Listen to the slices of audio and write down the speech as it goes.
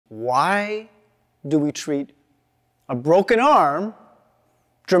Why do we treat a broken arm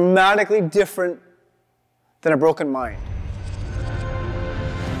dramatically different than a broken mind?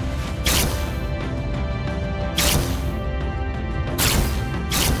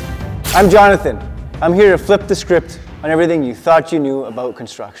 I'm Jonathan. I'm here to flip the script on everything you thought you knew about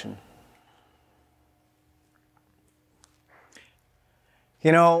construction.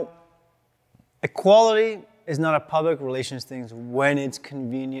 You know, equality is not a public relations thing when it's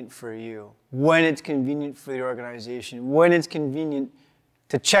convenient for you, when it's convenient for the organization, when it's convenient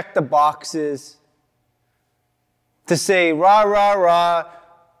to check the boxes, to say, rah, rah, rah,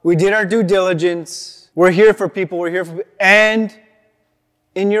 we did our due diligence, we're here for people, and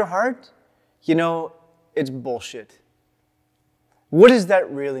in your heart, you know, it's bullshit. What does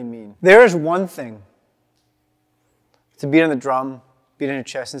that really mean? There is one thing to beat on the drum, beat on your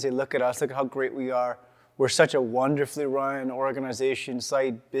chest and say, look at us, look at how great we are. We're such a wonderfully run organization,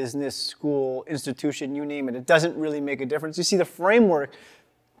 site, business, school, institution, you name it. It doesn't really make a difference. You see, the framework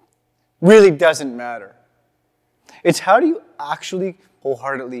really doesn't matter. It's how do you actually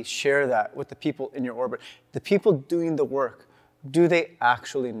wholeheartedly share that with the people in your orbit, the people doing the work. Do they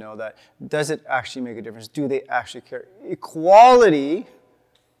actually know that? Does it actually make a difference? Do they actually care? Equality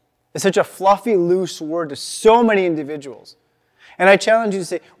is such a fluffy, loose word to so many individuals. And I challenge you to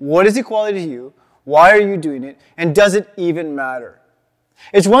say, what is equality to you? Why are you doing it? And does it even matter?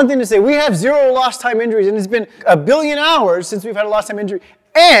 It's one thing to say, we have 0 lost time injuries, and it's been 1 billion hours since we've had a lost time injury.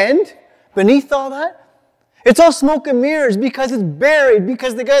 And beneath all that, it's all smoke and mirrors because it's buried,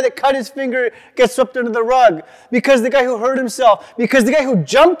 because the guy that cut his finger gets swept under the rug, because the guy who hurt himself, because the guy who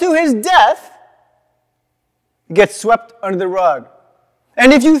jumped to his death gets swept under the rug.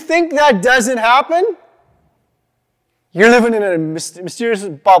 And if you think that doesn't happen, you're living in a mysterious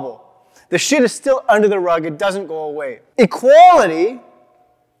bubble. The shit is still under the rug. It doesn't go away. Equality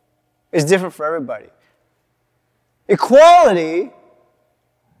is different for everybody. Equality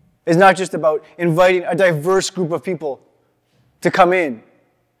is not just about inviting a diverse group of people to come in.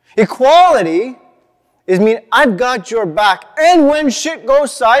 Equality is mean I've got your back, and when shit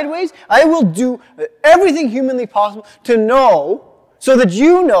goes sideways, I will do everything humanly possible to know, so that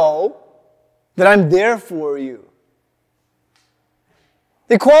you know that I'm there for you.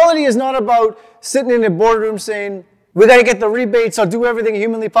 Equality is not about sitting in a boardroom saying, we got to get the rebates, I'll do everything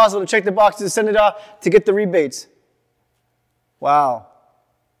humanly possible to check the boxes, send it off to get the rebates. Wow.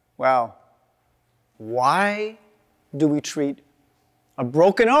 Wow. Why do we treat a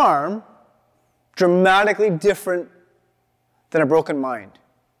broken arm dramatically different than a broken mind?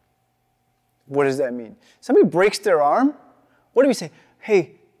 What does that mean? Somebody breaks their arm, what do we say?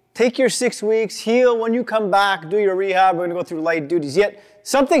 Hey, take your 6 weeks, heal, when you come back, do your rehab, we're going to go through light duties. Yet,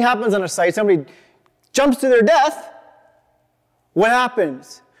 something happens on a site, somebody jumps to their death, what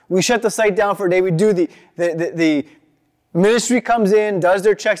happens? We shut the site down for a day, we do the ministry comes in, does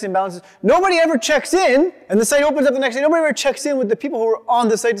their checks and balances. Nobody ever checks in, and the site opens up the next day. Nobody ever checks in with the people who are on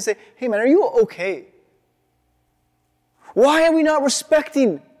the site to say, hey man, are you okay? Why are we not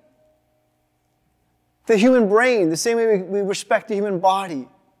respecting the human brain the same way we respect the human body?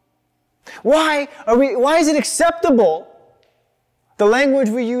 Why is it acceptable, the language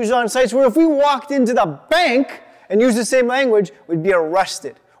we use on sites, where if we walked into the bank and used the same language, we'd be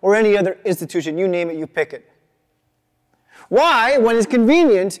arrested, or any other institution, you name it, you pick it. Why, when it's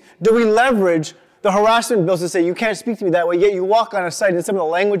convenient, do we leverage the harassment bills to say, you can't speak to me that way, yet you walk on a site and some of the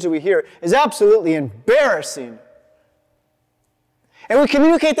language that we hear is absolutely embarrassing. And we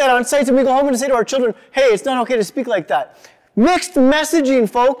communicate that on sites and we go home and say to our children, hey, it's not okay to speak like that. Mixed messaging,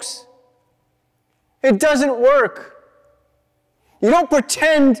 folks. It doesn't work. You don't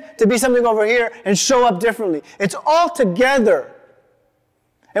pretend to be something over here and show up differently. It's all together.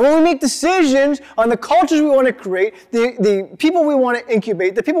 And when we make decisions on the cultures we want to create, the people we want to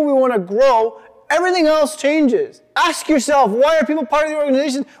incubate, the people we want to grow, everything else changes. Ask yourself, why are people part of the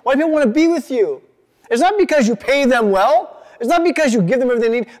organization? Why do people want to be with you? It's not because you pay them well. It's not because you give them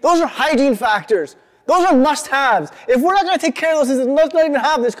everything they need. Those are hygiene factors. Those are must-haves. If we're not going to take care of those things, then let's not even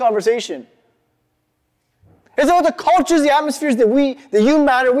have this conversation. It's about the cultures, the atmospheres that you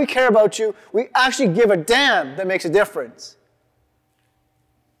matter, we care about you, we actually give a damn that makes a difference.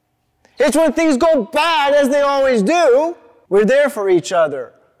 It's when things go bad, as they always do, we're there for each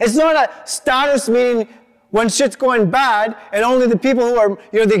other. It's not a status meeting when shit's going bad and only the people who are,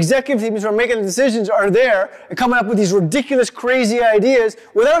 the executive teams who are making the decisions are there and coming up with these ridiculous, crazy ideas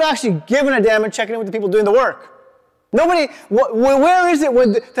without actually giving a damn and checking in with the people doing the work. Nobody, where is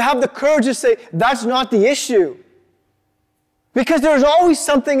it to have the courage to say, that's not the issue? Because there's always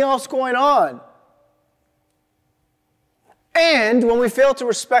something else going on. And when we fail to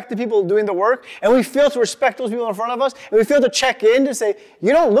respect the people doing the work, and we fail to respect those people in front of us, and we fail to check in to say,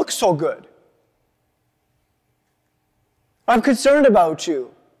 you don't look so good. I'm concerned about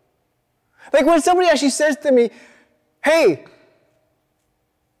you. Like when somebody actually says to me, hey,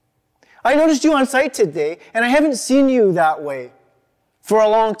 I noticed you on site today, and I haven't seen you that way for a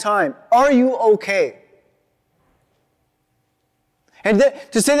long time. Are you okay? And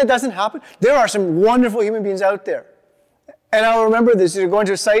to say that doesn't happen, there are some wonderful human beings out there. And I'll remember this, you're going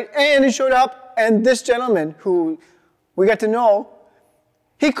to a site, and he showed up, and this gentleman who we got to know,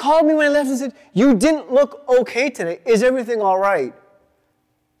 he called me when I left and said, you didn't look okay today. Is everything all right?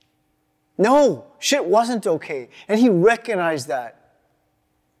 No, shit wasn't okay. And he recognized that.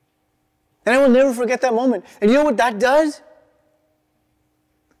 And I will never forget that moment. And you know what that does?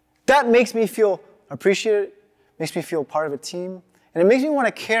 That makes me feel appreciated, makes me feel part of a team, and it makes me want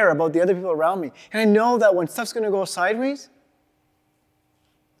to care about the other people around me. And I know that when stuff's going to go sideways,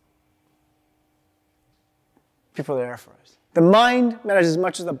 people are there for us. The mind matters as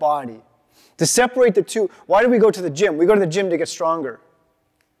much as the body. To separate the two, why do we go to the gym? We go to the gym to get stronger.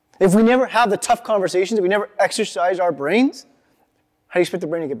 If we never have the tough conversations, if we never exercise our brains, how do you expect the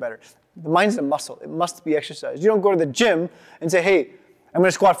brain to get better? The mind's a muscle. It must be exercised. You don't go to the gym and say, hey, I'm going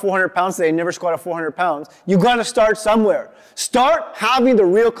to squat 400 pounds today. I never squatted 400 pounds. You got to start somewhere. Start having the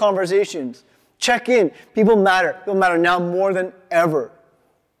real conversations. Check in. People matter. People matter now more than ever.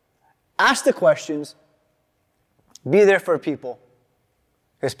 Ask the questions. Be there for people.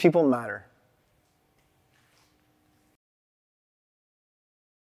 Because people matter.